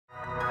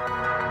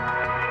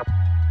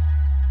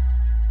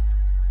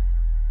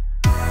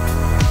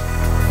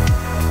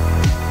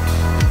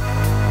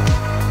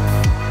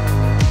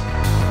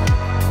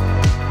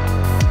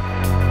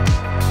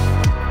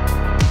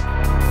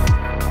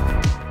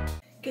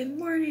Good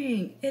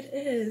morning. It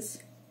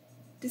is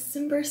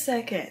December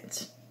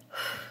 2nd.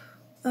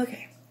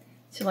 Okay,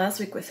 so last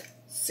week was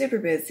super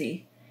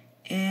busy,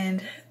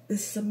 and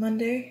this is a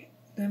Monday.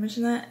 Did I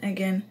mention that?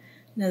 Again,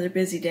 another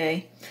busy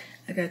day.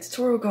 I got a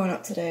tutorial going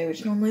up today,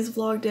 which normally is a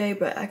vlog day,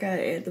 but I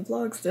gotta edit the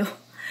vlog still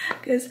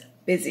because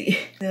busy.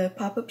 The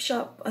pop-up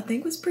shop, I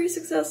think, was pretty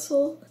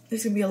successful.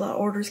 There's gonna be a lot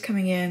of orders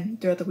coming in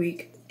throughout the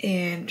week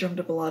and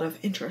drummed up a lot of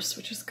interest,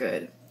 which is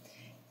good.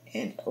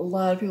 And a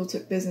lot of people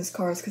took business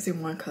cards because they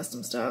wanted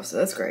custom stuff, so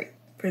that's great.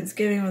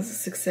 Friendsgiving was a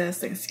success.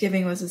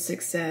 Thanksgiving was a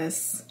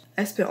success.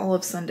 I spent all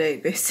of Sunday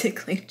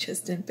basically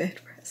just in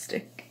bed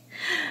resting.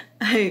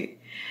 I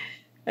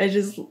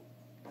just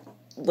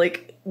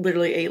like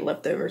literally ate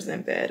leftovers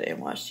in bed and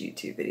watched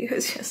YouTube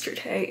videos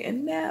yesterday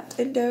and napped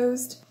and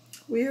dozed.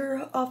 We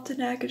are off to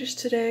Natchitoches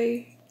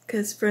today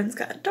because friends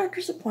got a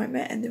doctor's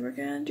appointment, and then we're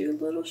gonna do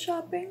a little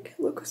shopping,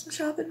 a little Christmas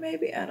shopping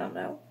maybe. I don't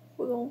know.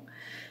 We're gonna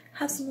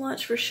have some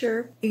lunch for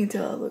sure. You can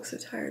tell I look so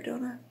tired,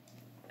 don't I?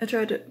 I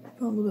tried to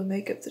put on a little bit of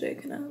makeup today,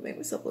 kind of make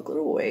myself look a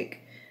little awake,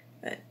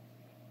 but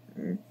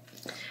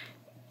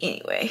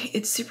anyway,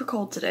 it's super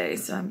cold today,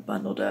 so I'm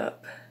bundled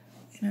up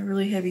in a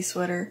really heavy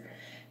sweater.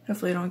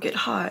 Hopefully I don't get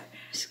hot.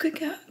 Just a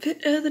quick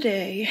outfit of the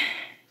day.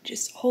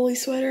 Just a holey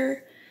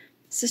sweater.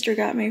 Sister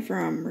got me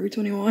from Rue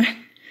 21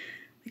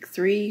 like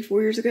 3-4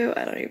 years ago.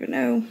 I don't even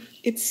know.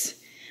 It's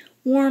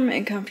warm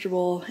and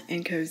comfortable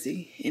and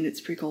cozy, and it's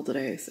pretty cold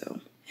today,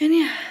 so. And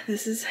yeah,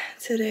 this is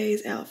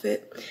today's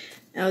outfit.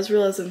 I was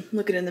realizing,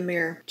 looking in the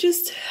mirror,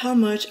 just how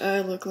much I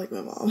look like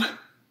my mom.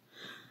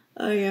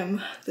 I am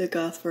the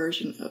goth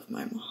version of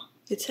my mom.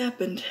 It's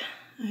happened.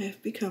 I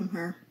have become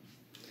her.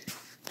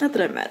 Not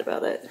that I'm mad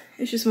about it.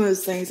 It's just one of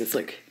those things that's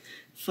like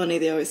funny.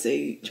 They always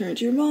say, turn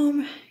into your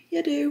mom.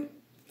 You do.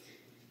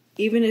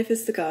 Even if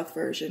it's the goth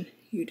version,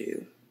 you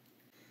do.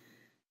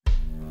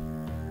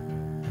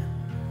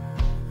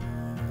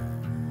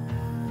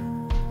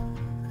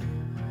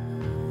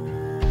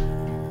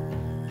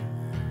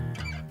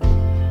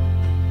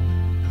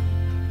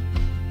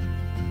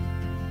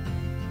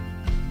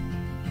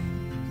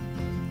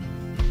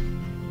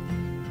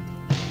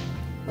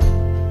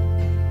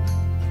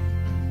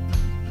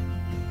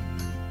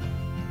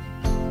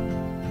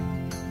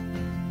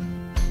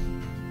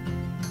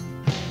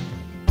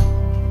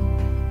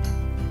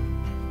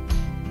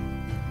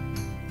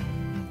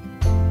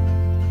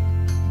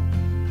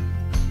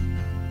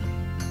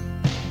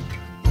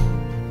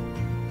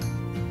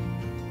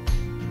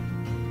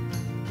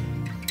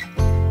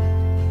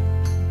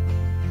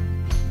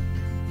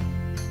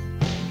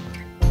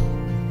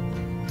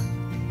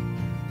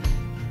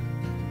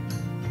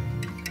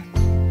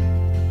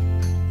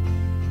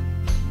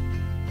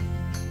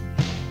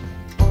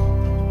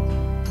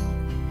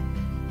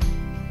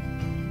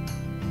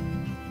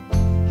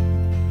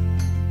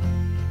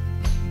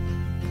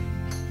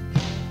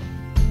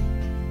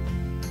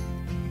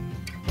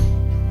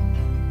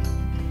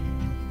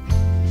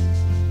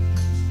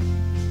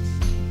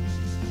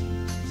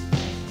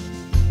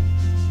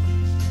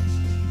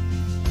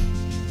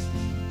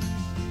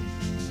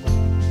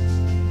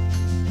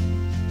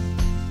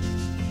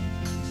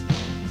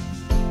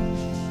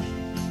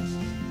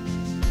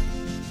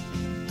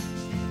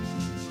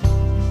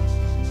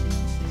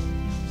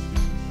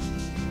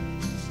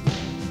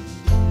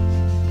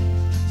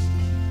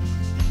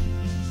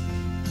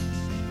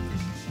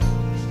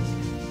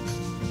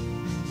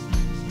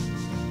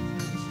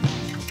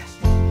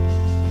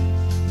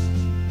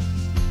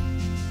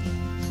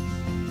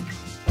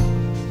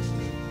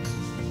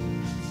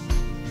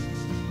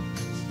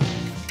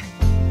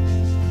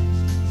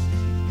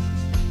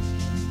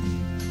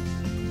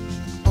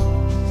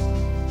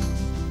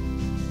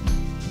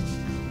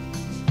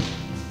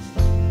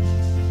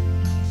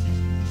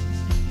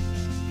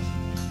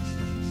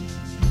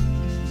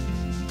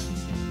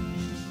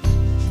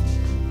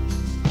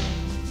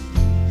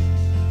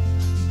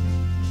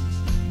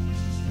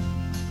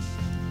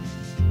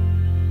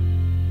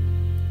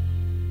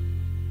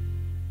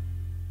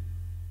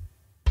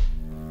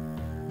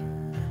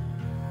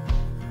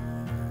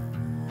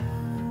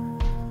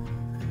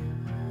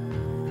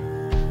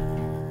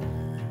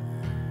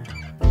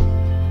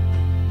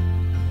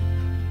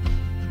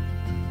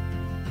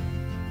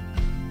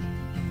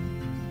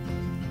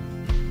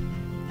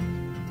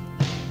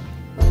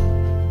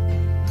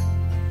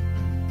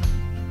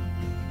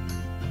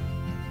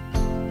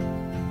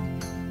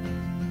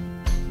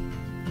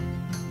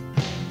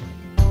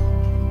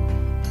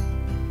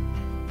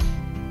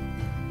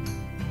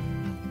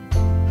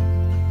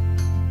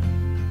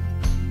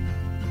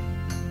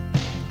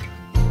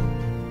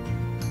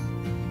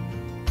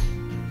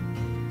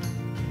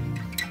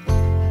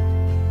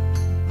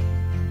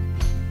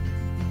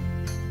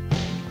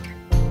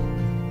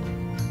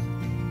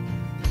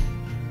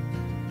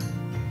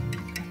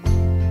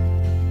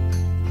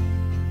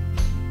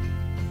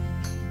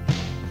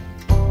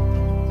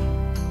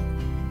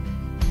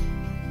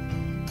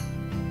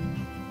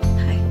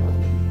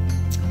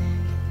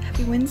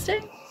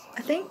 Wednesday,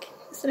 I think.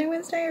 Is today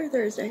Wednesday or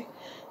Thursday?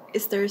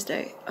 It's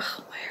Thursday.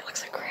 Oh, my hair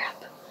looks like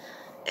crap.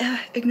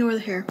 ignore the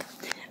hair.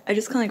 I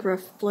just kind of like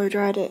rough blow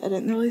dried it. I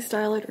didn't really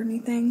style it or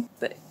anything,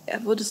 but yeah,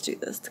 we'll just do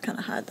this to kind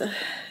of hide the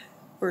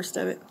worst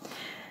of it.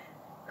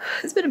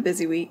 It's been a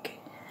busy week.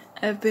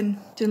 I've been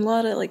doing a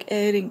lot of like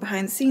editing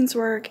behind the scenes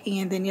work,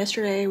 and then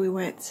yesterday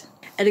I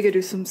had to go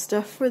do some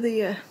stuff for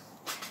the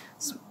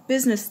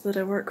business that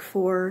I work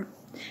for.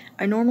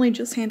 I normally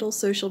just handle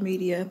social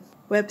media,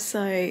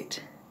 website,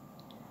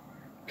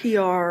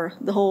 PR,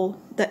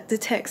 the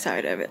tech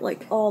side of it,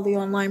 like all the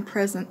online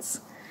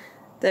presence,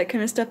 that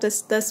kind of stuff.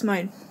 That's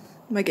my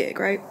gig,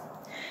 right?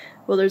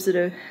 Well, there's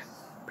a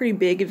pretty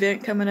big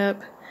event coming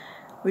up,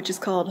 which is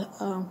called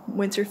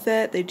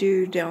Winterfete. They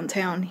do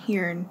downtown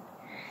here in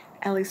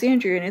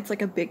Alexandria, and it's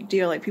like a big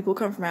deal. Like, people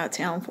come from out of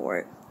town for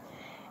it,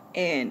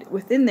 and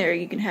within there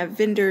you can have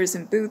vendors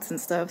and booths and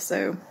stuff.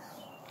 So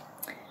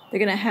they're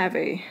gonna have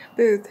a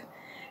booth.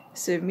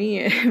 So me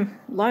and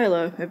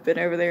Lila have been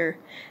over there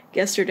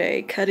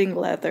yesterday cutting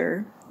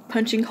leather,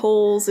 punching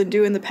holes and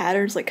doing the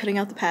patterns, like cutting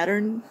out the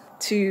pattern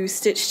to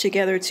stitch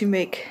together to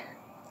make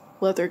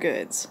leather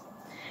goods.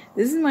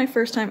 This is my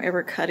first time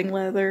ever cutting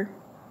leather,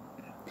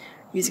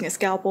 using a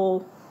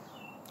scalpel,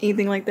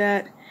 anything like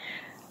that.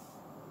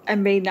 I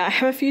may not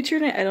have a future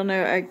in it, I don't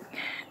know.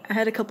 I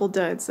had a couple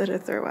duds that I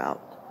throw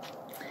out.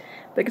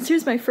 But considering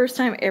it's my first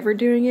time ever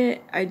doing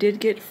it, I did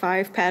get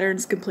 5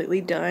 patterns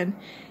completely done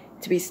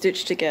to be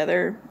stitched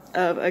together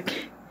of a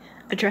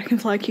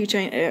dragonfly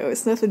keychain.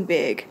 It's nothing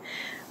big,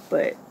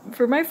 but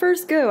for my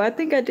first go, I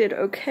think I did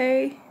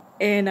okay.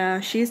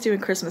 And she's doing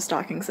Christmas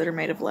stockings that are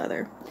made of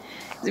leather.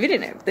 If you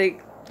didn't know, the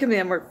company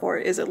I work for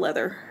is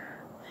a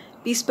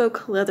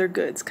bespoke leather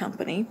goods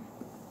company,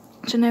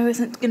 which I know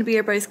isn't going to be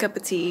everybody's cup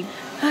of tea.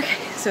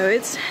 Okay, so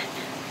it's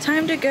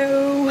time to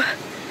go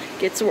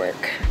get to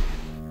work.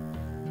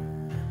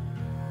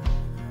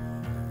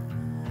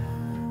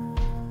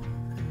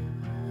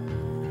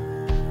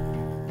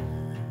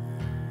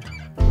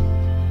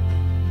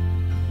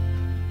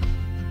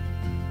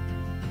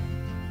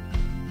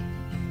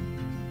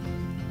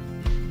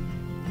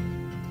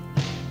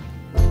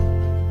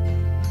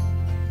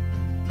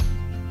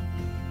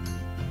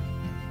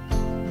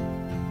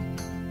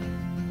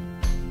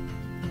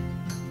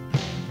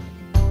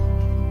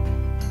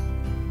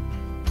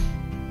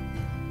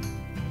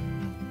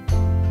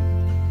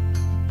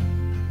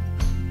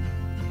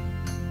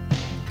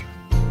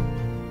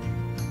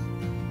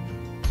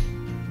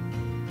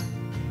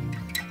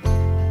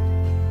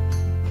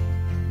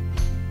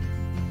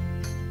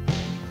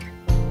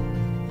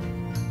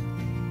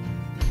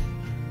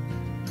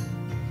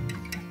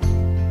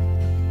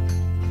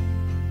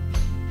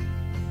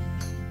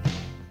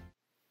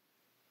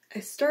 I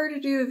started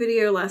to do a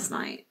video last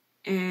night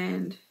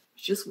and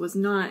just was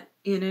not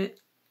in it.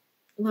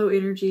 Low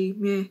energy,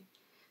 meh.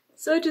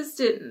 So I just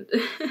didn't.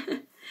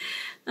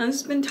 I've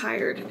just been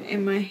tired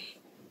and my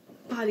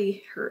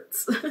body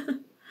hurts.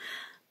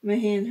 My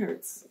hand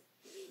hurts.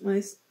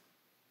 My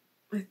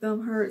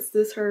thumb hurts.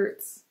 This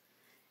hurts.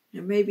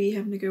 And maybe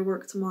having to go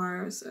work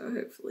tomorrow, so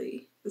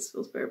hopefully this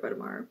feels better by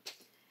tomorrow.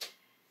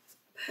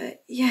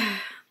 But yeah,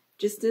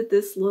 just did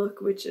this look,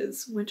 which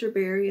is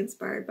Winterberry,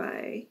 inspired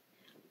by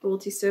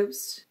Royalty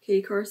Soaps.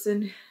 Katie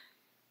Carson,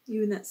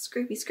 you and that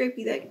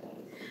scrapey, that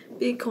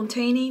big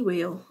containy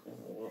wheel.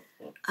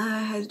 I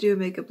had to do a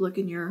makeup look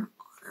in your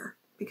honor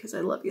because I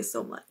love you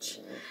so much.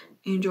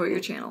 Enjoy your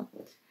channel.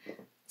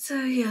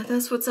 So yeah,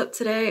 that's what's up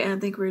today. And I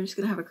think we're just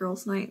gonna have a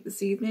girls' night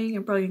this evening.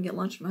 I'm probably gonna get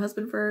lunch with my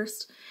husband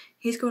first.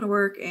 He's going to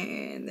work,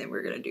 and then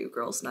we're gonna do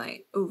girls'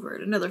 night over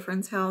at another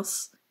friend's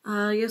house.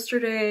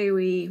 Yesterday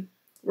we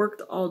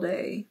worked all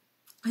day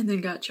and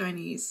then got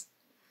Chinese.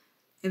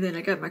 And then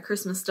I got my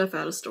Christmas stuff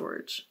out of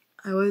storage.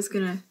 I was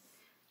gonna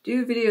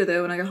do a video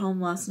though when I got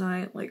home last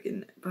night, but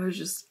I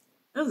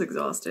was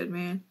exhausted,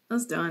 man. I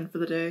was done for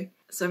the day.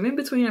 So I'm in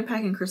between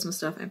unpacking Christmas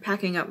stuff and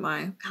packing up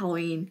my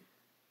Halloween,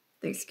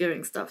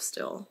 Thanksgiving stuff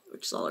still,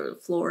 which is all over the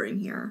floor in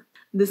here.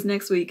 This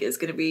next week is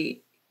gonna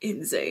be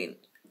insane.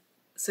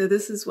 So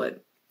this is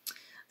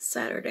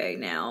Saturday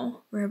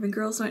now. We're having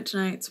girls' night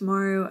tonight.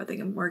 Tomorrow, I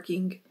think I'm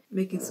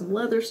making some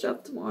leather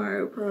stuff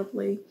tomorrow,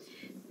 probably.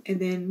 And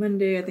then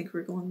Monday, I think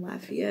we're going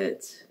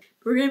Lafayette.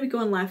 We're going to be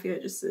going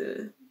Lafayette just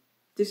to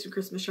do some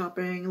Christmas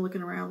shopping and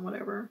looking around,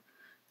 whatever.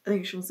 I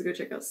think she wants to go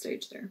check out the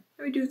stage there.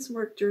 I'll be doing some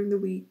work during the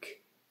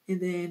week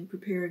and then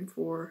preparing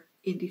for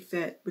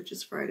Winterfete, which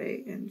is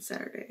Friday and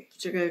Saturday,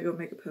 which I got to go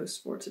make a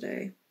post for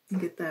today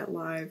and get that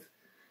live.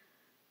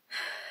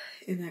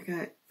 And I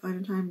got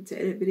finding time to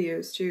edit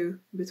videos too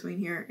in between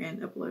here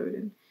and upload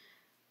and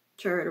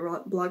try to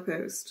write a blog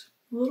post.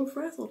 I'm a little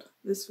frazzled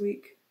this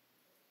week,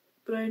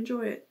 but I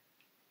enjoy it.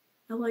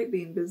 I like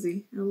being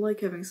busy, and I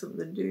like having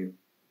something to do.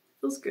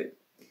 Feels good.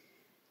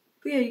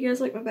 But yeah, you guys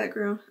like my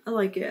background? I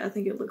like it. I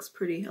think it looks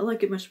pretty. I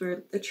like it much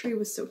better. The tree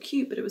was so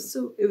cute, but it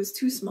was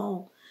too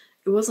small.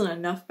 It wasn't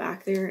enough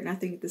back there, and I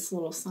think this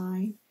little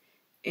sign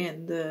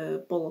and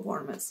the bowl of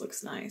ornaments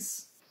looks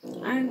nice.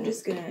 I'm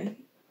just gonna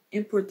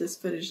import this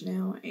footage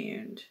now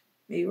and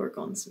maybe work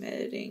on some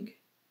editing.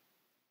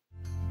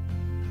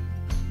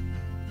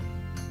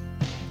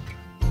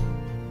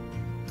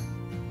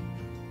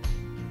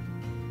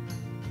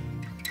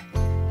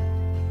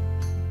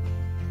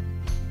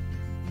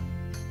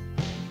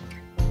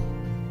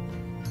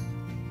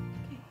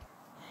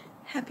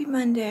 Happy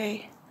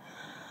Monday.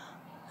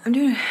 I'm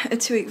doing a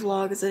 2-week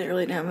vlog because I didn't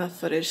really have enough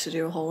footage to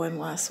do a whole one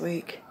last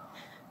week.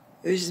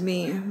 It was just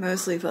me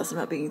mostly fussing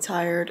about being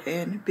tired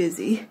and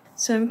busy.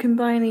 So I'm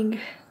combining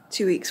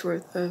 2 weeks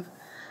worth of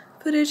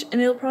footage, and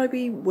it'll probably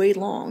be way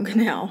long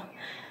now,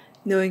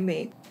 knowing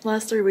me. The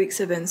last 3 weeks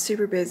have been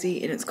super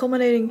busy, and it's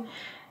culminating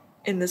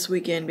in this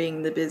weekend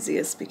being the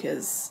busiest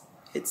because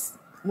it's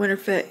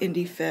Winterfete,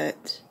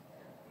 Indie-Fete,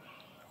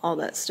 all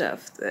that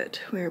stuff that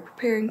we're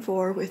preparing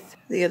for with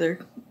the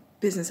other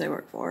business I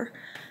work for.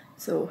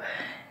 So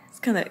it's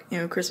kind of, you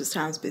know, Christmas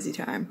time's busy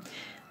time.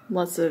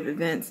 Lots of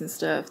events and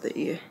stuff that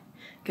you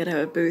gotta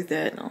have a booth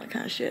at and all that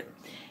kind of shit.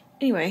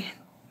 Anyway,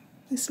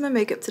 this is my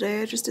makeup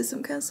today. I just did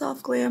some kind of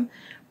soft glam.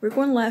 We're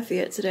going to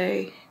Lafayette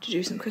today to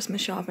do some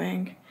Christmas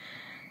shopping.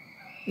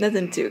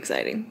 Nothing too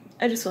exciting.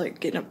 I just felt like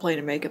getting up playing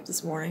in makeup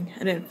this morning.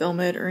 I didn't film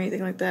it or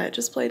anything like that.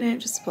 Just played in it,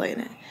 just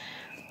playing it.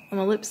 On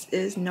my lips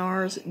is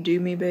NARS Do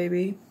Me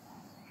Baby.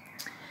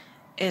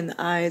 And the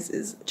eyes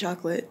is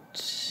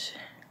chocolate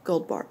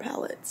gold bar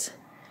palette.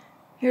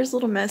 Here's a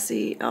little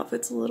messy.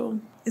 Outfit's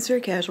it's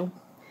very casual.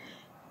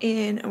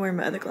 And I'm wearing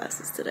my other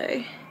glasses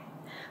today.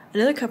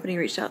 Another company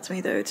reached out to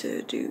me though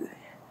to do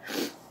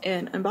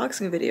an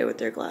unboxing video with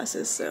their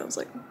glasses. So I was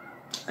like,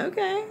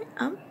 okay,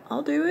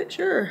 I'll do it,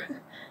 sure.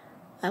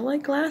 I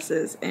like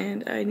glasses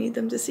and I need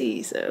them to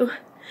see, so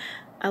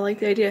I like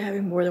the idea of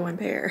having more than one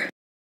pair.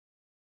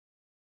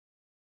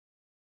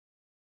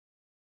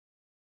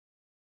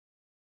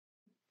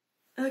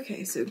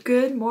 Okay, so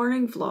good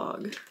morning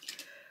vlog.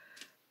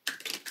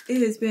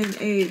 It has been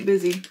a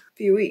busy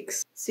few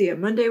weeks. So yeah,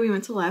 Monday we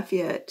went to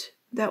Lafayette.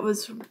 That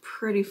was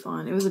pretty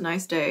fun. It was a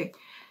nice day.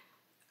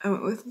 I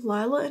went with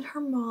Lila and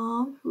her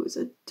mom, who was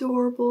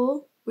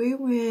adorable. We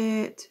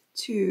went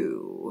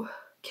to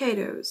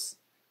Cato's,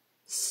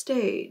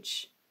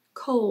 Stage,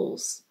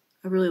 Kohl's.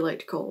 I really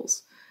liked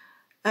Kohl's.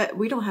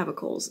 We don't have a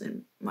Kohl's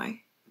in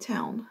my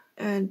town.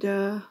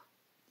 And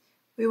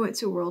we went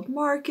to World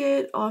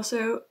Market.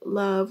 Also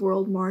love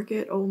World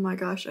Market. Oh my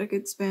gosh, I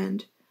could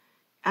spend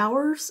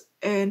hours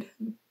and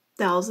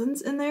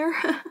thousands in there.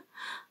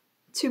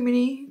 Too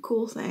many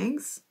cool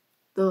things.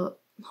 The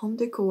home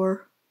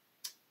decor.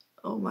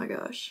 Oh my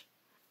gosh.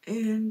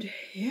 And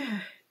yeah,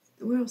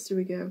 where else did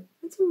we go?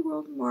 Went to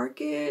World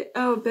Market.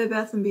 Oh, Bed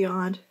Bath &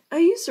 Beyond. I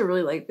used to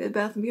really like Bed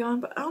Bath &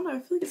 Beyond, but I don't know, I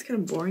feel like it's kind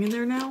of boring in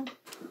there now.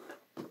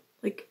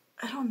 Like,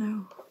 I don't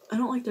know. I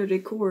don't like their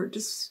decor.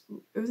 Just,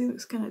 everything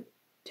looks kind of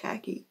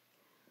tacky.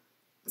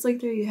 It's like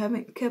they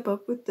haven't kept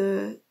up with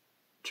the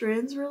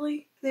trends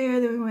really.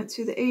 Then we went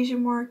to the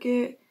Asian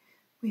market.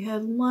 We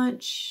had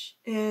lunch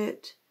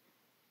at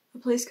a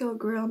place called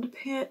Ground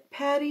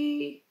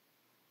Patty,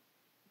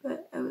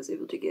 but I was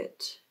able to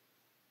get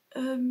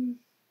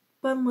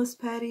bunless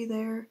patty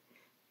there,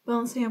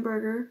 boneless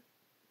hamburger,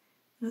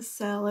 and a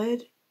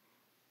salad,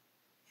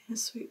 and a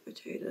sweet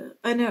potato.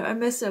 I know, I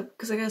messed up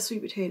because I got a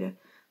sweet potato,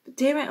 but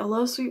damn it, I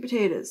love sweet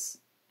potatoes.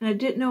 And I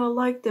didn't know I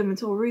liked them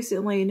until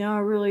recently. Now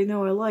I really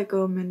know I like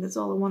them, and that's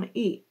all I want to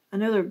eat. I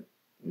know they're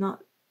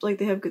not, like,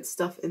 they have good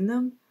stuff in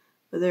them,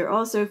 but they're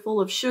also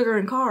full of sugar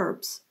and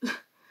carbs,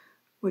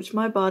 which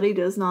my body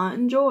does not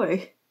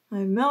enjoy.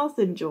 My mouth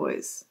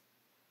enjoys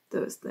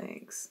those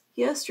things.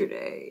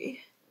 Yesterday,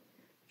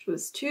 which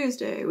was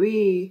Tuesday,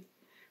 we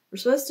were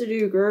supposed to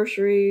do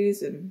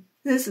groceries and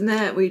this and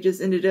that. We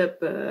just ended up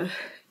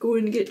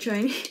going to get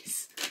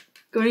Chinese.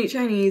 Going to eat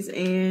Chinese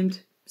and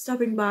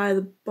stopping by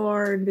the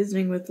bar and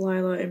visiting with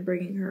Lila and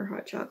bringing her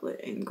hot chocolate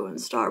and going to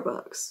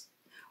Starbucks.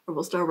 Or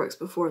well, Starbucks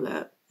before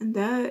that. And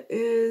that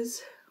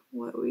is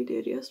what we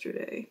did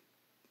yesterday.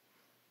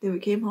 Then we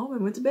came home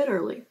and went to bed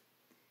early.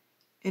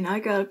 And I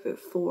got up at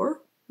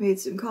 4, made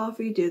some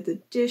coffee, did the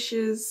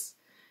dishes,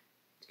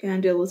 kind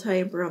of did a little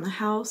tidy up around the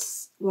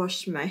house,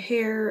 washed my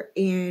hair,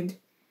 and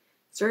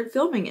started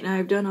filming it. And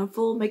I've done a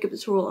full makeup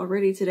tutorial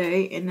already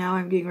today, and now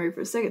I'm getting ready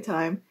for a second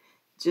time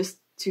just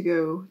to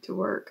go to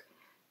work.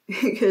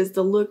 Because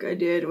the look I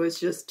did was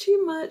just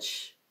too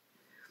much,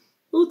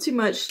 a little too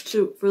much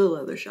for the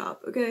leather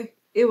shop, okay?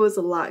 It was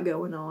a lot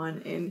going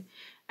on, and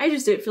I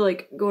just didn't feel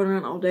like going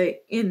around all day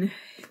in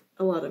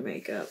a lot of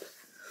makeup.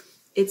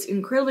 It's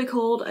incredibly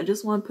cold. I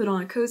just want to put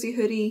on a cozy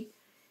hoodie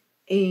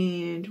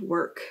and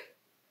work.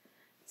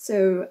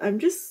 So I'm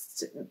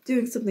just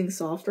doing something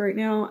soft right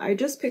now. I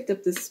just picked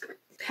up this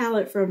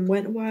palette from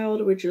Wet n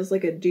Wild, which is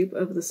like a dupe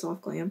of the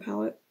Soft Glam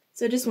palette.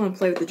 So I just want to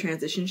play with the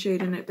transition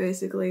shade in it,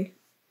 basically.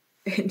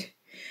 And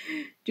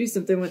do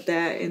something with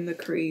that in the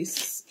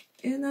crease.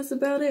 And that's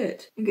about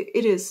it.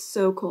 It is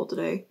so cold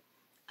today.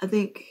 I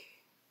think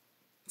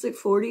it's like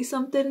 40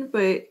 something,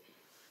 but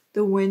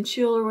the wind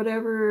chill or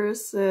whatever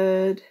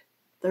said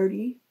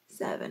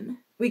 37.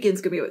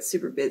 Weekend's gonna be what's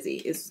super busy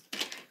is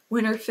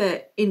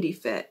Winterfete,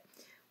 Indie-Fete.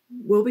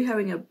 We'll be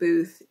having a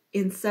booth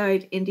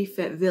inside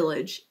Indie-Fete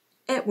Village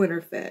at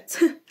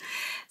Winterfete.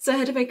 So I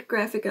had to make a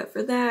graphic up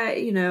for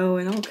that, you know,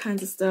 and all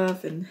kinds of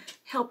stuff and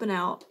helping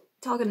out,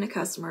 talking to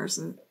customers,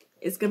 and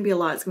it's gonna be a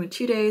lot. It's gonna be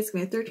 2 days. It's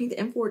gonna be the 13th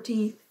and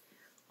 14th.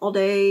 All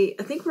day.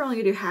 I think we're only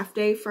gonna do half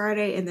day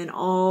Friday and then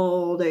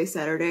all day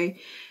Saturday.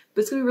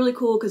 But it's gonna be really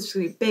cool because there's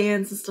gonna be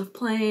bands and stuff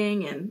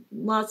playing and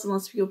lots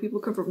of people. People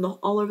come from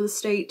all over the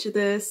state to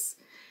this.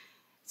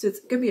 So it's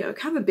gonna be a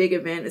kind of a big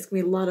event. It's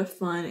gonna be a lot of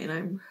fun, and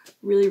I'm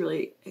really,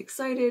 really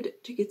excited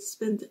to get to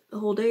spend the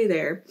whole day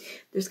there.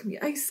 There's gonna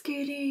be ice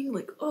skating,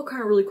 like all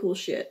kind of really cool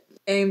shit.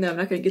 And I'm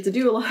not gonna get to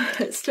do a lot of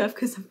that stuff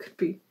because I'm gonna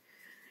be,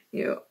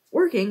 you know,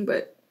 working,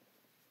 but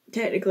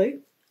technically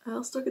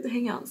I'll still get to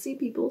hang out and see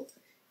people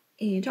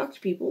and talk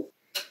to people.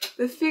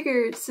 But I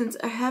figured since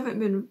I haven't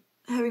been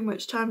having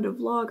much time to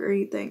vlog or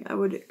anything, I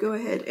would go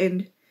ahead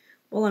and,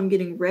 while I'm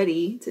getting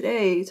ready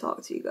today,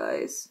 talk to you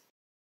guys.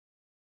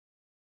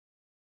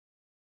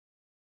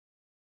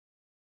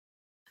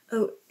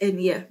 Oh, and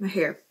yeah, my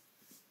hair.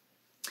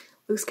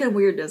 Looks kind of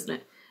weird, doesn't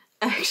it?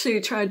 I actually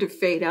tried to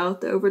fade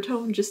out the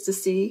overtone just to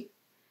see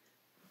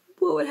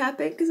what would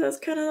happen, because I was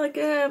kind of like,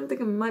 I'm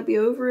thinking I might be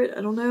over it,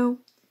 I don't know.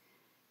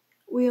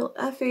 Well,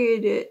 I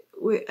faded it.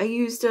 I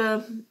used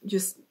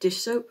just dish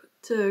soap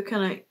to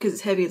kind of, because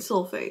it's heavy in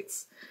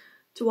sulfates,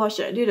 to wash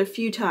it. I did it a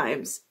few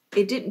times.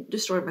 It didn't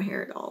destroy my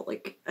hair at all.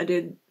 Like, I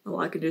did a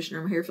lot of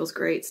conditioner. My hair feels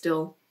great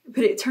still.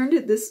 But it turned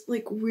it this,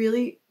 like,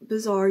 really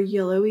bizarre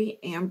yellowy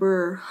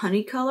amber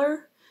honey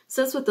color.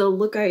 So that's what the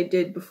look I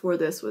did before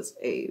this was,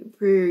 a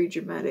very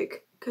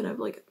dramatic kind of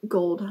like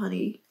gold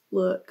honey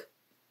look.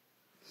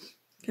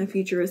 Kind of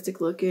futuristic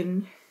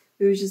looking.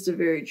 It was just a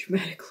very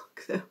dramatic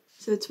look though.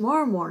 So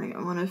tomorrow morning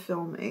I'm gonna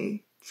film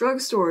a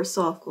drugstore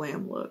soft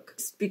glam look.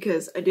 It's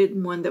because I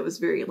did one that was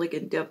very like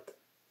in-depth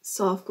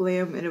soft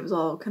glam and it was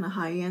all kind of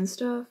high-end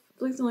stuff. I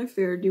feel like it's only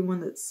fair to do one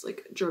that's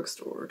like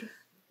drugstore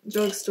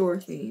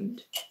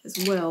themed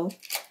as well.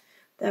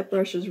 That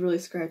brush is really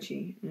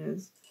scratchy and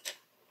is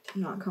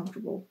not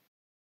comfortable.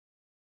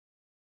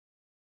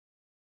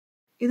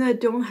 Even though I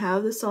don't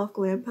have the soft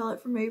glam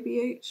palette from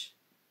ABH,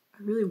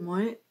 I really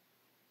want it.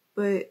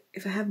 But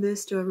if I have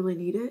this, do I really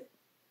need it?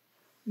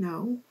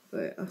 No,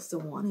 but I still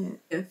want it.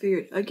 I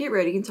figured I'd get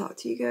ready and talk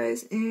to you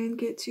guys and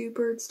get 2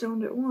 birds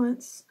stoned at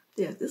once.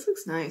 Yeah, this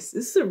looks nice.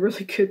 This is a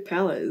really good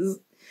palette.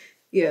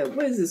 Yeah,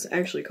 what is this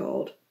actually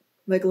called?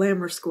 The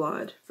Glamour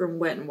Squad from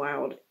Wet n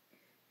Wild.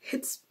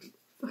 It's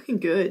fucking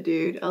good,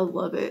 dude. I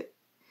love it.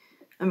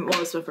 I mean,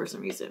 well, it's my first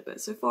time using it,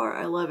 but so far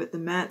I love it. The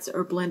mattes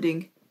are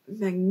blending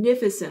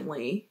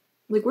magnificently.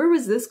 Like, where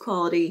was this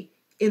quality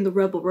in the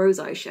Rebel Rose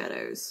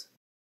eyeshadows?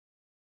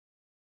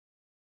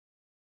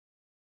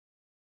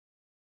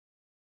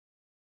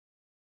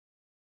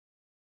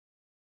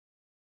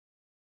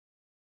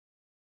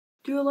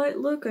 Do a light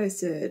look, I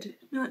said.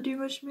 Not do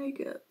much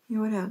makeup. You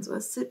know what happens when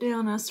I sit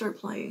down and I start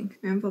playing.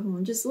 I'm popping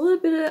on just a little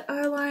bit of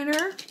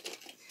eyeliner.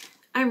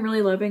 I'm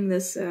really loving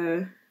this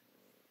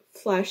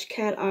Flash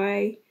Cat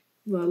Eye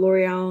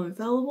L'Oreal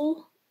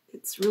Infallible.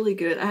 It's really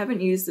good. I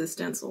haven't used this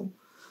stencil,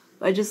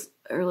 but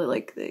I really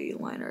like the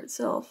liner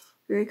itself.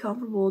 Very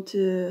comparable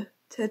to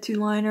Tattoo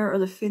Liner or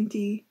the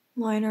Fenty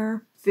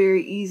liner.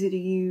 Very easy to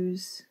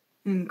use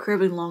and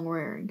incredibly long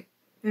wearing.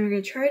 And we're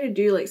gonna try to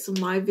do like some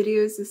live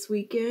videos this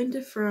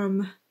weekend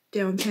from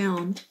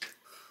downtown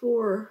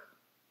for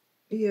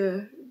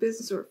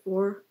Business Work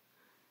 4.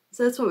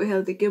 So that's what we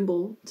have the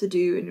gimbal to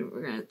do, and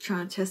we're gonna try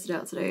and test it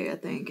out today, I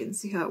think, and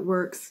see how it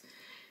works.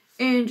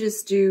 And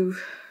just do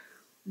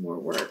more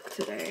work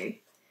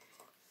today.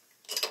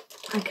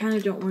 I kind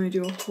of don't want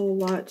to do a whole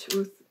lot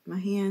with my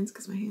hands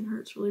because my hand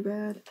hurts really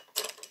bad.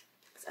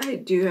 I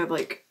do have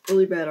like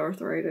really bad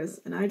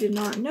arthritis, and I did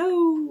not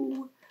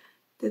know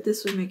that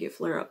this would make it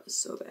flare up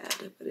so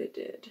bad, but it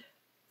did.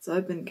 So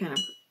I've been kind of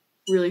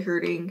really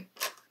hurting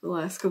the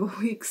last couple of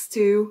weeks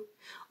too.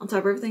 On top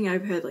of everything,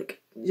 I've had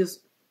like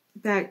just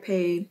back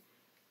pain,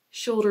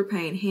 shoulder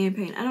pain, hand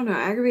pain. I don't know,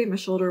 I aggravated my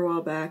shoulder a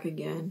while back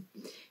again.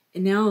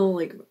 And now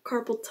like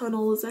carpal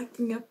tunnel is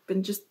acting up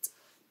and just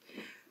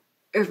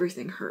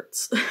everything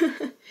hurts.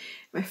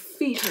 My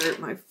feet hurt,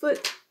 my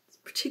foot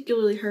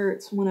particularly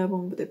hurts, one of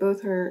them, but they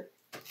both hurt.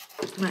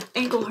 My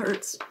ankle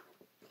hurts.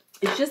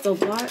 It's just a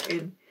lot,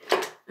 and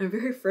I'm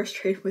very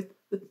frustrated with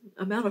the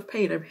amount of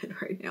pain I'm in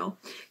right now.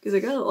 Because I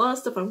got a lot of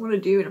stuff I want to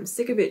do, and I'm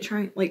sick of it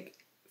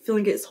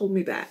feeling it's holding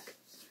me back.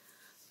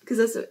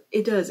 Because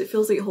it does. It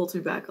feels like it holds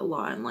me back a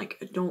lot, and like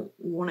I don't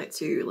want it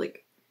to.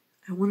 Like,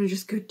 I want to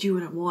just go do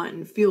what I want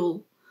and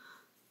feel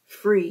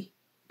free,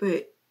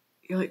 but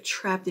you're like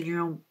trapped in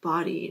your own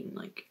body and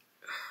like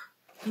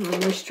my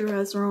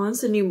moisturizer on.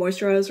 It's a new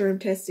moisturizer I'm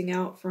testing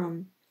out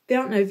from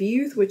Fountain of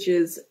Youth, which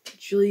is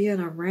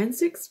Juliana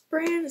Rancic's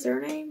brand. Is that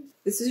her name?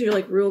 This is your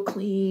like real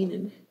clean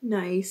and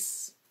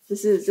nice.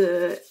 This is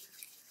a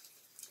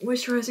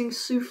moisturizing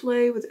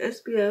souffle with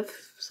SPF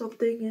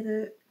something in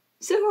it.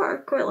 So far,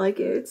 I quite like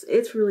it.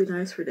 It's really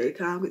nice for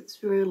daytime. It's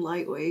very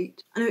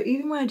lightweight. I know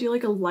even when I do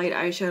like a light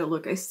eyeshadow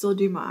look, I still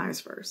do my eyes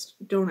first.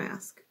 Don't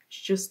ask. It's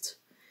just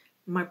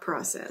my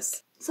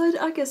process. So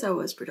I guess I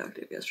was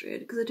productive yesterday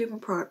because I did my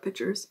product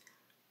pictures.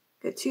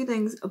 Got 2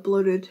 things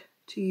uploaded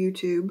to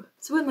YouTube.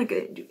 So it wasn't like I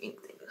didn't do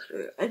anything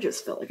yesterday. I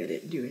just felt like I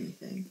didn't do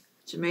anything.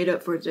 Which I made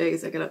up for today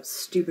because I got up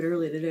stupid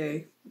early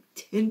today.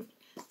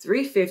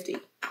 3:50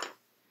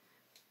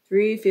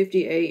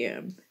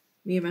 a.m.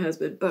 Me and my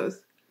husband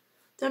both.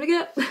 Time to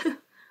get up.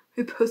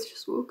 We both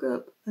just woke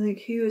up. I think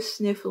he was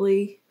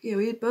sniffly. Yeah,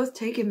 we had both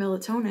taken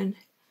melatonin,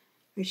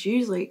 which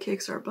usually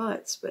kicks our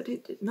butts, but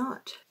it did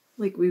not.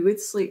 Like, we would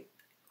sleep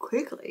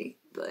quickly,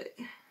 but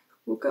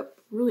woke up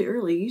really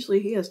early. Usually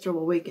he has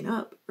trouble waking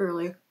up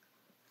early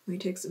when he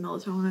takes the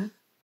melatonin.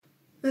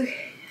 Okay,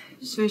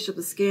 just finished up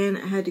the scan.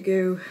 I had to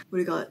go, what do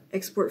you call it,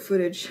 export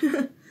footage.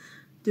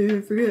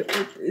 Don't forget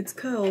what it's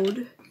called.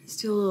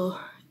 Still a little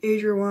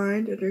age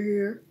rewind under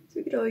here. So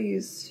we could all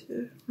use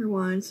to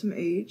rewind some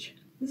age.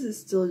 This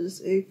is still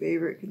just a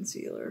favorite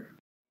concealer.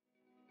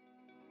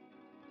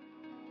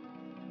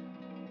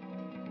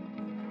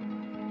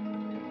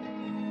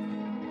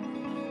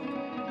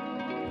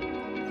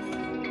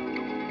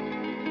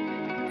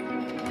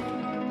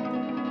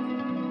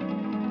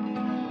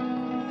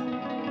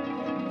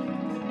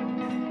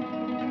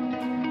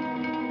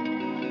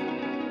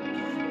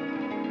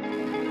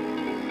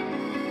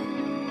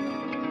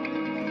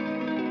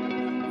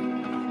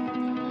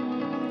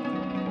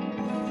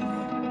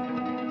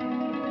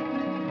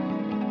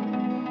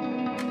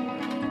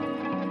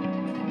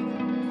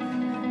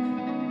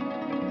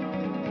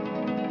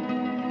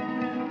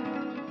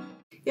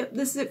 Yep,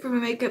 this is it for my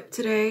makeup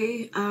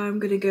today. I'm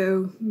gonna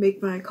go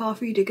make my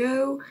coffee to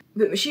go,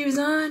 put my shoes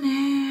on,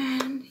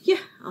 and yeah,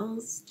 I'll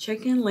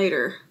check in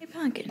later. Hey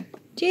Pumpkin,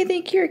 do you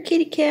think you're a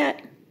kitty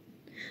cat?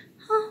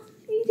 Huh?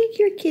 You think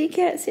you're a kitty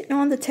cat sitting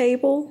on the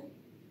table?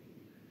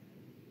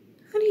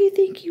 Who do you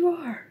think you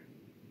are?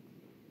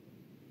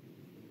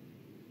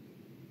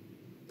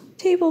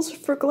 Tables are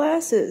for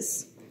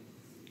glasses,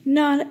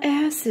 not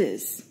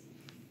asses.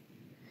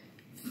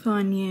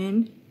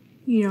 Funyun,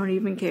 you don't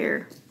even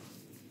care.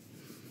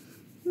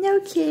 No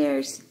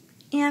cares.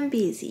 I'm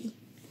busy.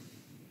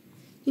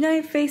 You're not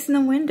even facing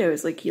the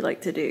windows like you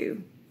like to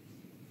do.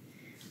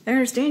 I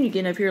understand you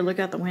getting up here to look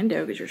out the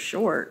window because you're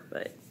short,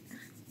 but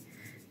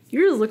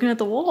you're just looking at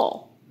the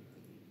wall.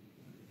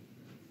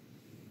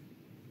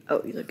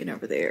 Oh, you're looking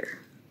over there.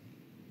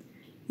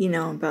 You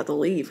know I'm about to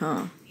leave,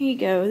 huh? Here you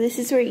go. This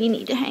is where you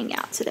need to hang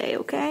out today,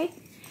 okay?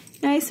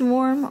 Nice and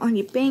warm on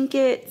your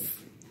blankets.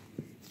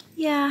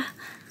 Yeah.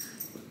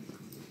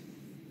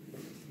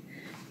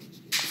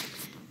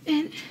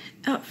 And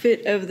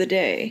outfit of the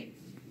day.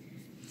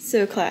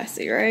 So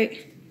classy,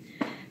 right?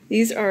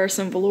 These are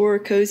some velour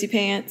cozy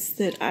pants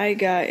that I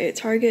got at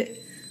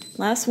Target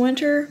last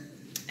winter,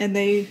 and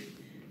they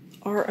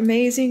are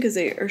amazing because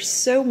they are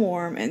so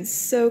warm and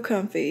so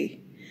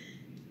comfy.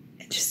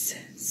 And just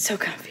so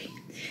comfy.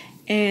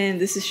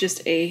 And this is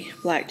just a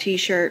black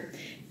t-shirt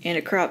and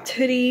a cropped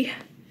hoodie,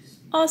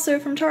 also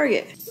from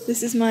Target.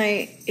 This is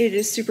it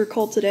is super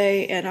cold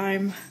today and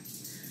I'm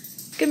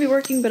gonna be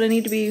working, but I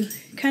need to be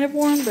kind of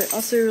warm, but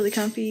also really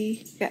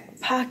comfy.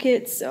 Got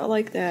pockets, so I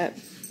like that.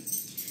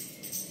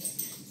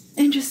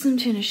 And just some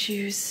tennis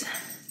shoes.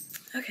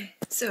 Okay,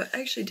 so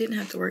I actually didn't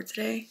have to work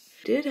today.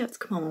 I did have to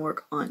come home and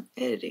work on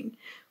editing,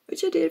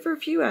 which I did for a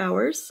few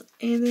hours,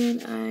 and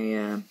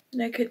then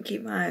I couldn't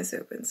keep my eyes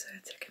open, so I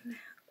took a nap.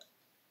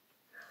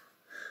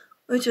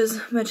 Which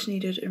was much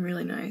needed and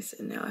really nice,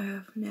 and now I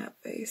have nap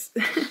face.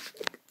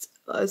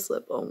 I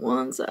slept on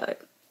one side.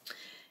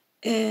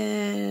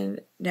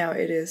 And now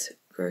it is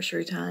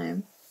grocery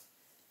time.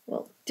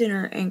 Well,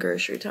 dinner and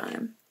grocery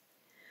time.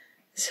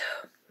 So,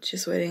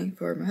 just waiting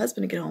for my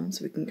husband to get home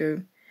so we can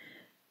go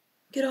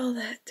get all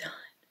that done.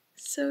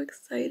 So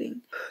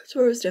exciting.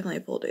 Tomorrow is definitely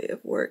a full day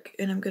of work,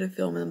 and I'm going to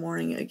film in the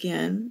morning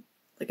again,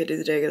 like I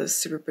did today. I was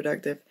super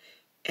productive,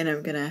 and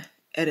I'm going to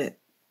edit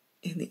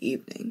in the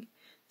evening.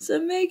 So I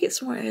may get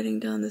some more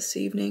editing done this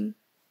evening.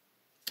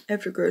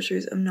 After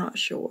groceries, I'm not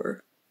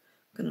sure.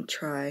 I'm going to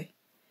try.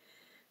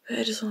 But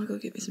I just want to go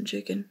get me some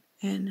chicken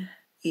and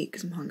eat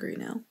because I'm hungry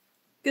now.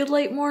 Good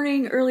late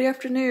morning, early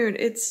afternoon.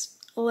 It's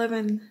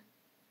 11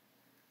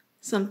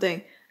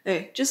 something.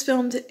 Hey, just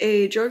filmed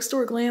a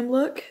drugstore glam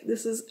look.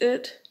 This is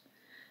it.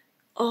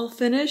 All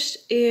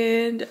finished.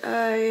 And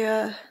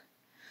I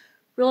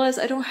realized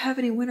I don't have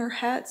any winter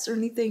hats or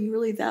anything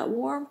really that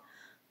warm.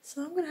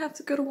 So I'm going to have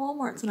to go to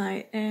Walmart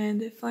tonight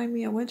and find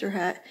me a winter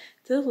hat.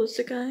 The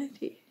lipstick on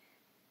it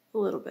a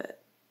little bit.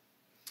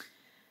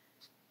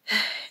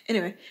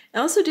 Anyway, I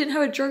also didn't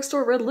have a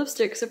drugstore red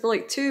lipstick except for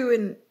like 2,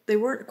 and they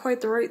weren't quite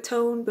the right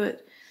tone,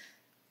 but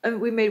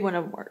we made one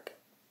of them work.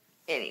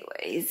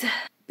 Anyways,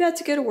 about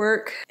to go to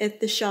work at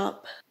the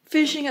shop,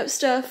 finishing up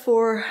stuff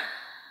for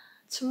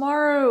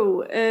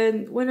tomorrow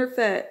and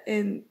Winterfete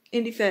and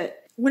Winterfete.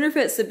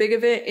 Winterfete's the big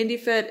event.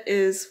 Winterfete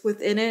is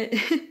within it.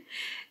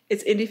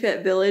 It's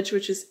Winterfete Village,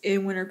 which is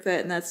in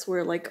Winterfete, and that's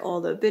where like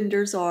all the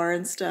vendors are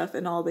and stuff,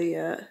 and all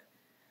the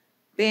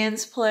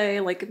bands play.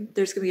 Like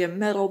there's gonna be a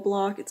metal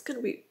block. It's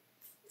gonna be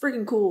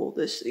freaking cool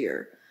this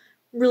year.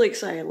 I'm really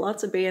excited.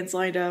 Lots of bands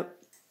lined up,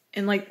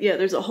 and like yeah,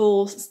 there's a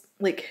whole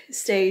like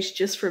stage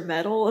just for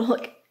metal. And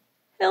like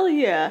hell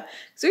yeah,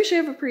 because we actually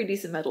have a pretty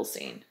decent metal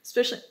scene,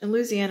 especially in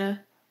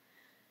Louisiana.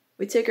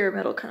 We take our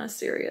metal kind of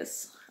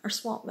serious. Our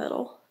swamp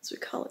metal, as we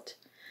call it.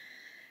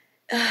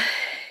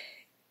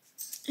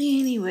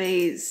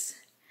 Anyways,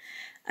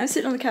 I'm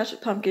sitting on the couch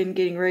with Pumpkin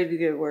getting ready to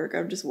go to work.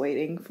 I'm just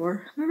waiting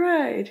for my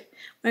ride.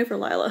 Waiting for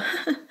Lila.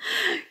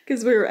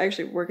 Because we were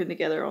actually working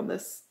together on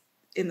this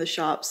in the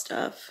shop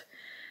stuff.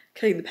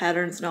 Cutting the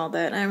patterns and all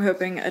that. And I'm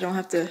hoping I don't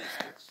have to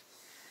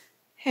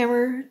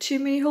hammer too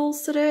many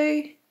holes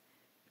today.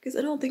 Because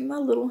I don't think my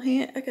little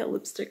hand... I got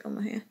lipstick on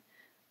my hand.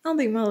 I don't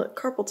think my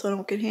carpal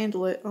tunnel can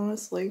handle it,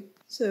 honestly.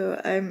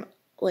 So I'm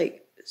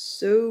like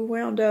so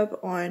wound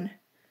up on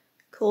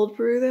cold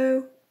brew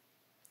though.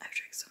 I've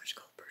drank so much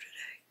cold brew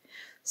today.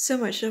 So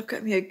much. I've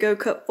got me a Go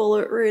cup full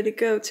of it ready to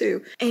go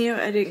too. And you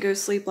know, I didn't go to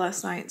sleep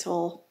last night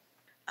until,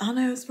 I don't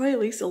know, it's probably at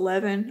least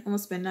 11,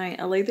 almost midnight.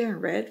 I lay there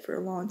and read for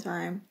a long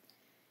time.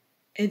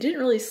 And didn't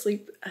really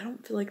sleep, I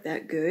don't feel like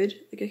that good.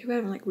 Like I keep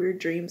having like weird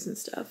dreams and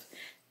stuff.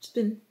 It's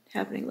been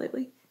happening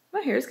lately. My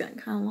hair's gotten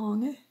kind of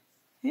long, eh?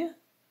 Yeah.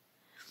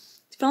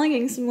 It's finally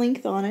getting some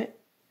length on it.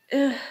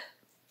 Ugh.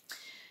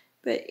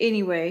 But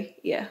anyway,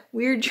 yeah,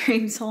 weird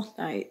dreams all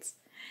night.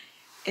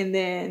 And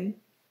then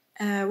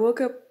I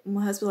woke up,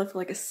 my husband left for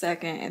like a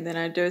second, and then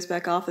I dozed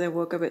back off and then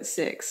woke up at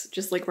 6,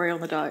 just like right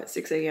on the dot at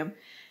 6 a.m.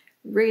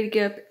 Ready to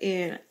get up,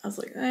 and I was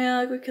like,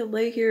 yeah, we could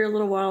lay here a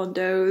little while and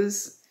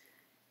doze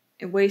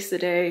and waste the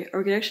day, or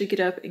we could actually get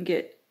up and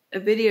get a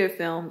video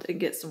filmed and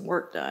get some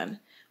work done,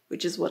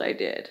 which is what I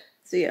did.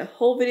 So yeah,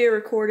 whole video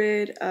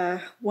recorded,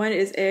 one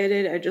is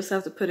edited, I just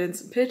have to put in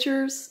some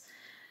pictures.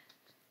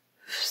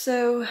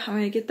 So I'm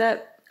going to get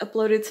that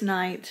uploaded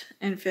tonight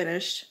and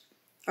finished.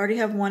 I already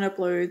have one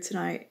uploaded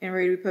tonight and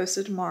ready to be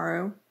posted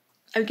tomorrow.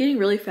 I'm getting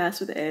really fast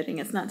with the editing.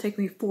 It's not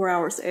taking me 4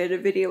 hours to edit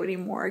a video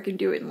anymore. I can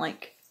do it in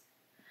like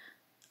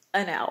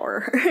an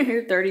hour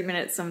or 30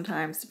 minutes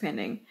sometimes,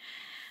 depending.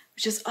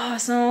 Which is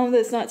awesome.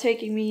 That's not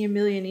taking me a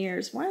million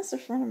years. Why is the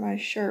front of my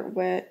shirt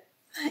wet?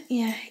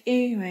 Yeah,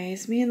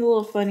 anyways, me and the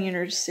little funny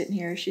are just sitting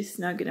here. She's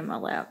snugging in my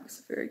lap.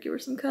 So I figured I'd give her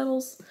some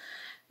cuddles.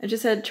 I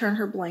just had to turn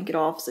her blanket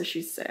off, so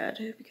she's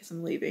sad because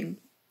I'm leaving.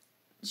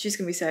 She's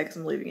gonna be sad because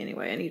I'm leaving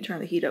anyway. I need to turn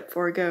the heat up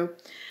before I go.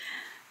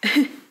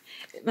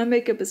 My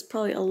makeup is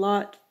probably a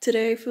lot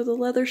today for the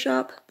leather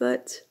shop,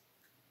 but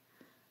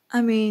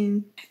I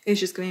mean, it's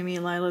just gonna be me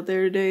and Lila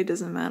there today. It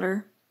doesn't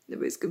matter.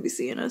 Nobody's gonna be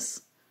seeing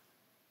us.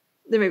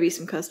 There may be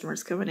some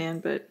customers coming in,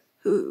 but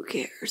who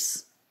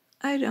cares?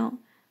 I don't.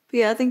 But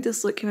yeah, I think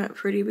this look came out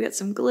pretty. We got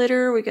some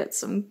glitter, we got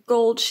some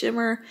gold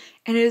shimmer,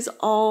 and it is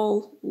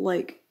all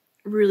like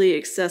really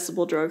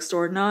accessible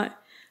drugstore,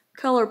 not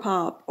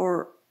ColourPop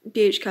or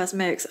BH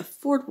Cosmetics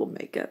affordable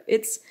makeup.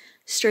 It's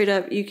straight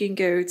up, you can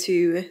go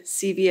to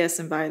CVS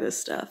and buy this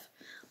stuff.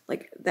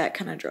 Like that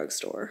kind of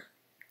drugstore.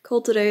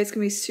 Cold today, it's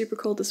gonna be super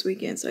cold this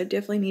weekend, so I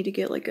definitely need to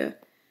get like a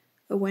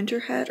winter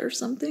hat or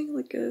something,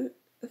 like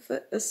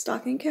a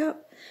stocking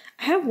cap.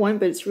 I have one,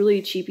 but it's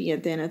really cheapy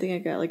and thin. I think I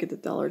got like at the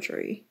Dollar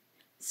Tree.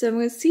 So I'm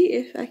gonna see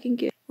if I can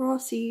get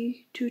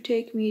Rossi to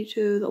take me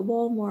to the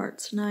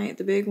Walmart tonight,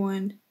 the big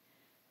one,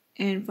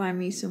 and find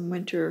me some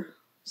winter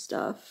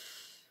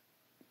stuff.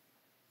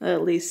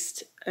 At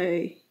least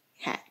a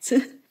hat.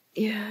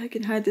 Yeah, I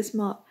can hide this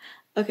mop.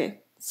 Okay,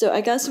 so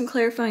I got some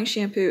clarifying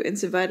shampoo and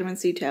some vitamin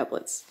C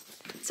tablets.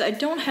 So I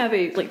don't have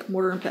a like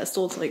mortar and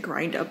pestle to like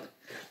grind up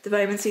the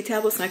vitamin C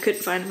tablets, and I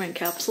couldn't find them in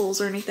capsules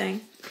or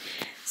anything.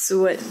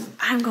 So what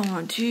I'm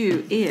going to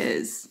do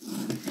is,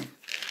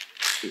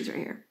 these right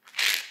here,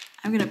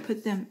 I'm gonna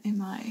put them in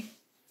my,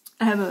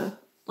 I have a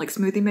like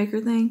smoothie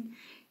maker thing,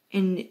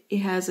 and it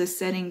has a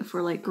setting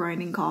for like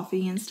grinding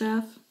coffee and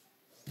stuff.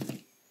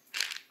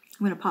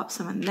 I'm gonna pop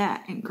some in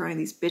that and grind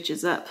these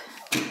bitches up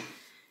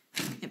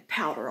and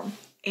powder them.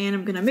 And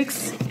I'm gonna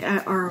mix,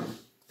 or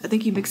I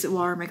think you mix it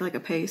water, make like a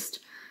paste,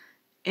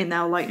 and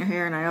that'll lighten your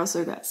hair. And I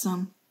also got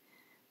some,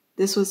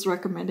 this was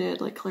recommended,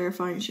 like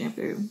clarifying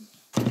shampoo.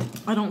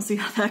 I don't see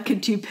how that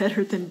could do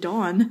better than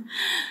Dawn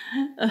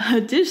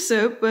dish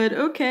soap, but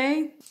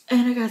okay.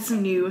 And I got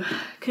some new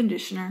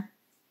conditioner.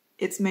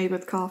 It's made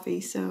with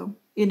coffee, so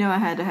you know I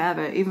had to have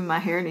it. Even my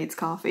hair needs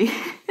coffee.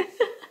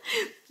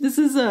 This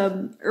is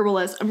Herbal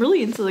Essence. I'm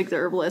really into like the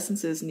Herbal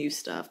Essences new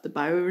stuff, the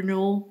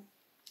Bio-Renewal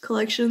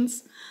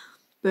collections.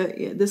 But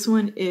yeah, this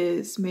one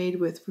is made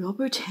with real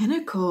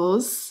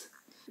botanicals.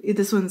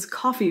 This one's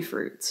coffee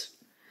fruit.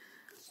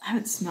 I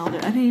haven't smelled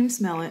it. I didn't even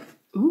smell it.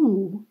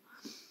 Ooh.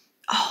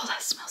 Oh,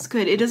 that smells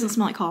good. It doesn't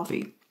smell like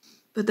coffee,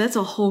 but that's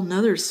a whole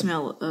nother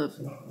smell of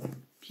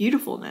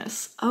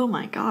beautifulness. Oh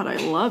my God, I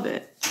love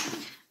it.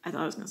 I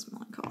thought it was gonna smell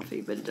like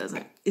coffee, but it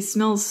doesn't. It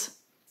smells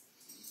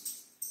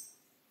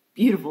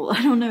beautiful.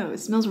 I don't know. It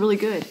smells really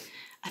good.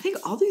 I think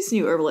all these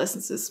new herbal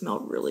essences smell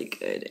really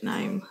good, and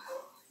I've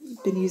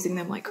been using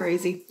them like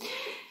crazy.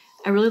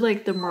 I really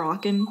like the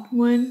Moroccan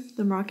one,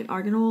 the Moroccan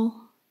argan oil.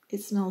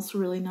 It smells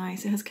really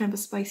nice. It has kind of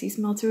a spicy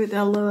smell to it that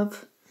I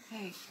love.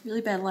 Hey,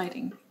 really bad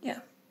lighting. Yeah,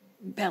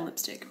 bad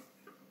lipstick.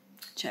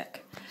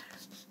 Check.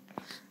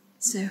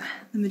 So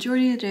the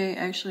majority of the day,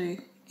 I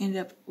actually ended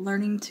up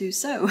learning to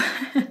sew.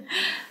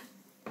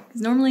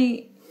 Because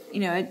normally, you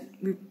know,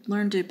 we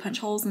learned to punch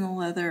holes in the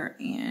leather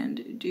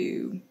and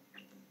do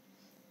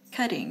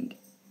cutting.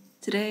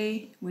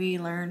 Today, we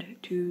learned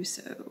to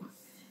sew.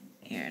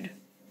 And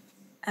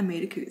I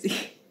made a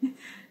koozie.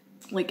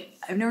 Like,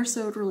 I've never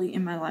sewed really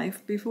in my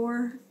life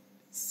before,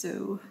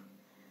 so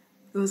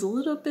it was a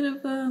little bit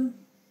of a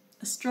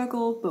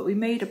struggle, but we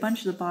made a bunch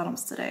of the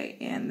bottoms today,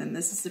 and then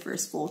this is the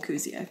first full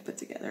koozie I've put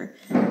together.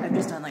 I've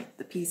just done like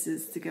the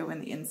pieces to go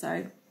in the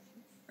inside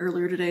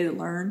earlier today to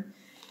learn,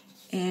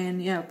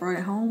 and yeah, brought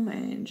it home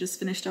and just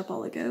finished up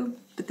all ago.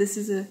 But this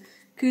is a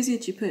koozie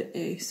that you put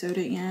a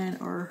soda in,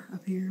 or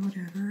up here,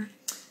 whatever,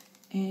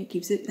 and it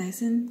keeps it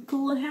nice and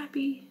cool and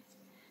happy.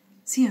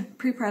 So yeah, I'm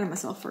pretty proud of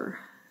myself for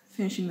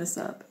finishing this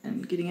up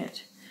and getting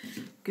it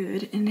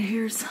good. And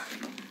here's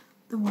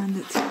the one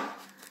that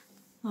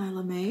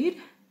Lila made.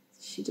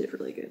 She did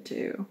really good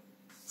too.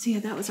 So yeah,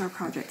 that was our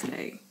project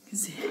today,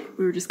 because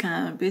we were just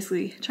kind of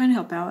basically trying to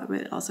help out,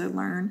 but also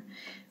learn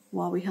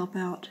while we help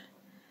out.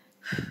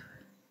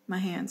 My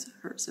hands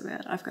hurt so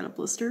bad. I've got a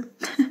blister.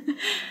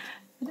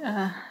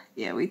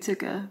 Yeah, we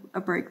took a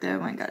break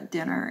though and got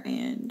dinner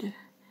and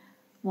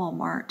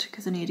Walmart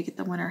because I needed to get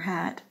the winter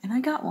hat, and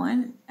I got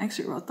one.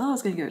 Actually, well, I thought I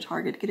was going to go to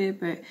Target to get it,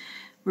 but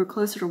we were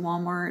closer to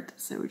Walmart,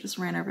 so we just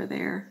ran over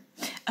there.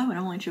 Oh, and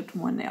I only chipped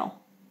one nail.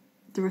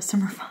 The rest of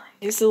them are fine.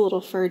 This is a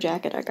little fur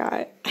jacket I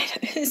got.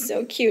 It's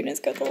so cute, and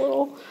it's got the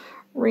little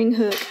ring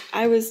hook.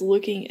 I was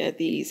looking at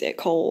these at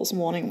Kohl's,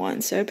 wanting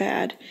one so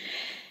bad,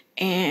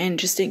 and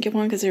just didn't get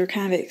one because they were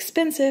kind of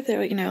expensive. They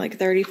were, you know, like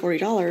 $30,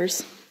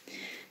 $40.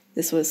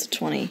 This was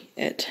 $20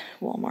 at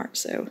Walmart,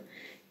 so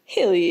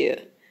hell yeah.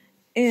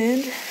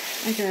 And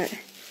I got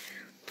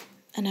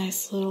a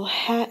nice little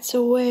hat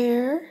to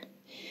wear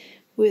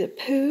with a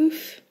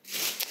poof.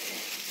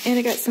 And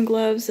I got some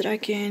gloves that I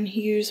can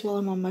use while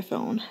I'm on my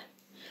phone.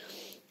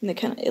 And they're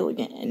kind of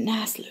elegant and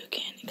nice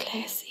looking and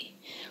classy.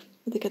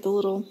 But they got the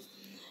little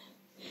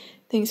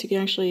things you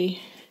can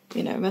actually,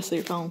 you know, mess with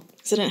your phone.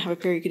 Because I didn't have a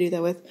pair you could do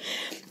that with.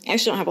 I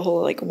actually don't have a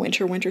whole like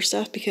winter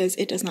stuff because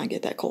it does not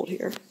get that cold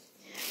here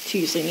to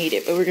usually need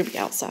it. But we're going to be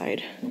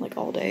outside like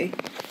all day.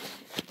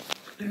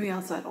 We're going to be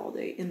outside all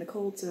day in the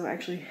cold, so I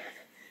actually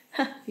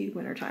need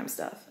wintertime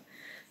stuff.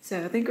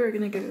 So I think we're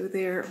going to go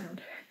there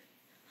around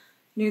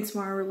noon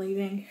tomorrow. We're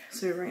leaving.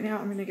 So right now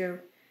I'm going to go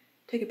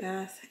take a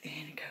bath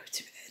and go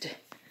to bed.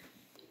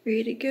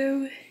 Ready to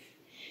go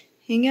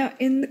hang out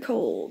in the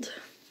cold.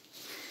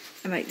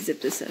 I might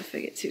zip this up if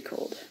I get too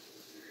cold.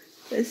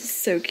 This is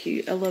so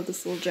cute. I love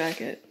this little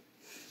jacket.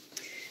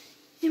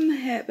 In my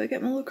hat, but I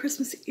got my little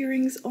Christmas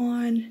earrings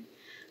on.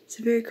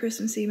 Some very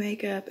Christmassy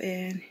makeup,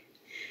 and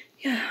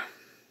yeah,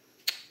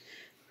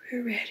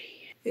 we're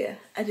ready. Yeah,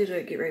 I did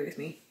a get ready with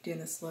me doing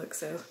this look,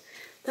 so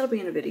that'll be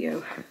in a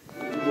video.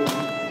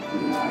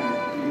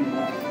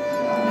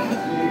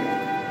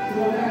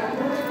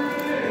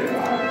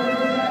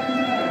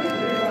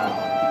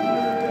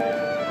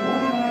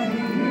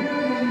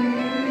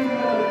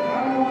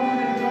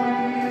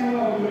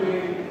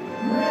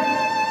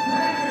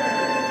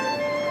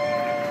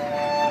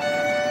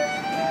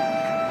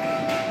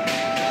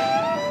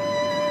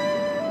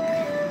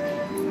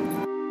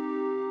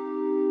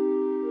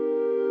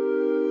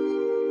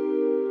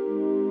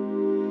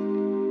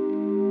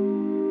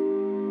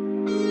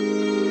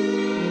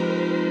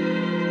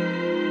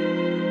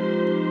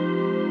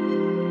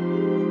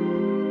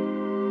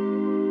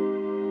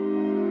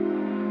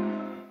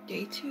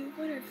 Day 2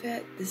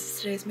 Winterfete. This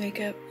is today's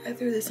makeup. I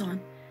threw this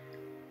on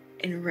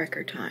in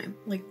record time.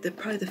 Like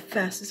probably the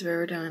fastest I've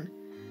ever done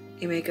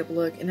a makeup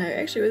look, and I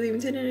actually wasn't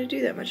even intending to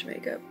do that much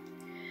makeup.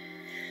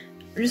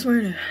 I'm just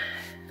wearing a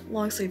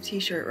long sleeve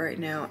t-shirt right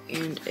now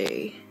and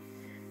a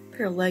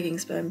pair of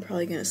leggings, but I'm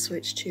probably gonna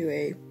switch to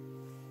a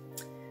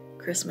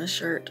Christmas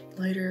shirt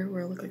later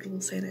where I look like a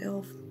little Santa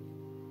elf.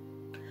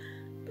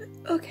 But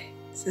okay,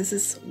 so this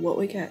is what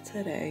we got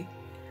today,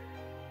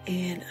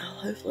 and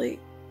I'll hopefully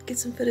get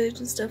some footage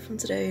and stuff from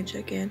today and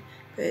check in,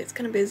 but it's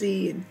kind of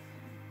busy and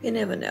you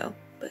never know.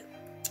 But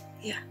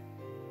yeah,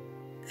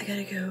 I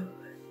gotta go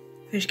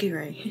finish getting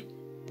ready.